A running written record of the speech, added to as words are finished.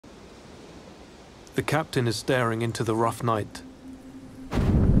The captain is staring into the rough night.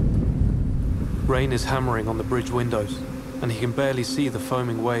 Rain is hammering on the bridge windows, and he can barely see the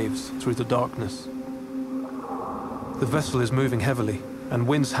foaming waves through the darkness. The vessel is moving heavily, and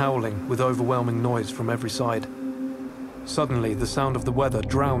winds howling with overwhelming noise from every side. Suddenly, the sound of the weather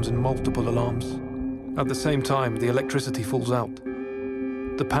drowns in multiple alarms. At the same time, the electricity falls out.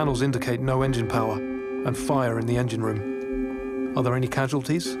 The panels indicate no engine power, and fire in the engine room. Are there any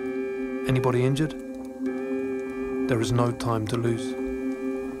casualties? Anybody injured? There is no time to lose.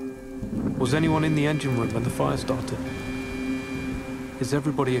 Was anyone in the engine room when the fire started? Is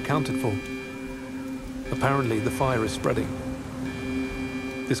everybody accounted for? Apparently, the fire is spreading.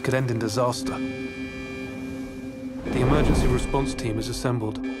 This could end in disaster. The emergency response team is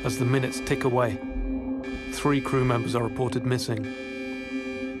assembled as the minutes tick away. 3 crew members are reported missing.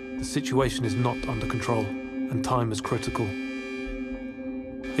 The situation is not under control, and time is critical.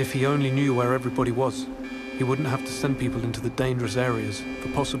 If he only knew where everybody was, he wouldn't have to send people into the dangerous areas for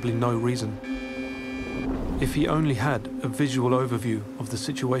possibly no reason. If he only had a visual overview of the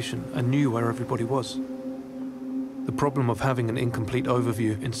situation and knew where everybody was. The problem of having an incomplete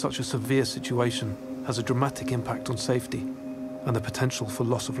overview in such a severe situation has a dramatic impact on safety and the potential for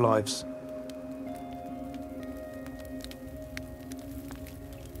loss of lives.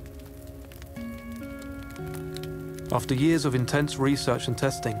 After years of intense research and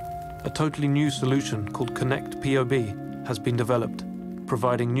testing, a totally new solution called Connect POB has been developed,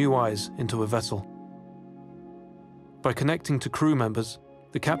 providing new eyes into a vessel. By connecting to crew members,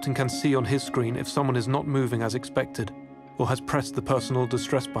 the captain can see on his screen if someone is not moving as expected or has pressed the personal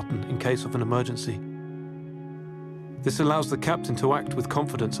distress button in case of an emergency. This allows the captain to act with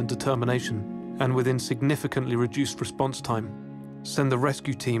confidence and determination, and within significantly reduced response time, send the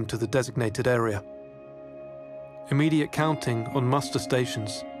rescue team to the designated area. Immediate counting on muster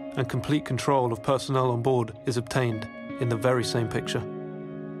stations and complete control of personnel on board is obtained in the very same picture.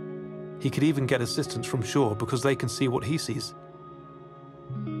 He could even get assistance from shore because they can see what he sees.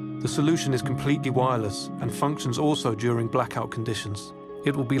 The solution is completely wireless and functions also during blackout conditions.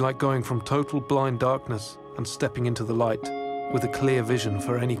 It will be like going from total blind darkness and stepping into the light with a clear vision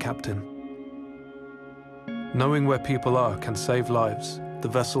for any captain. Knowing where people are can save lives, the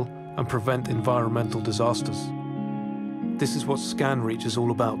vessel, and prevent environmental disasters. This is what ScanReach is all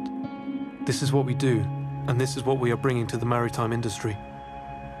about. This is what we do, and this is what we are bringing to the maritime industry.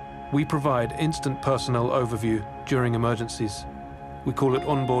 We provide instant personnel overview during emergencies. We call it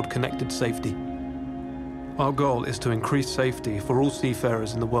onboard connected safety. Our goal is to increase safety for all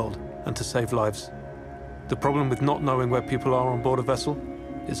seafarers in the world and to save lives. The problem with not knowing where people are on board a vessel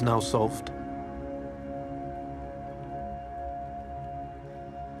is now solved.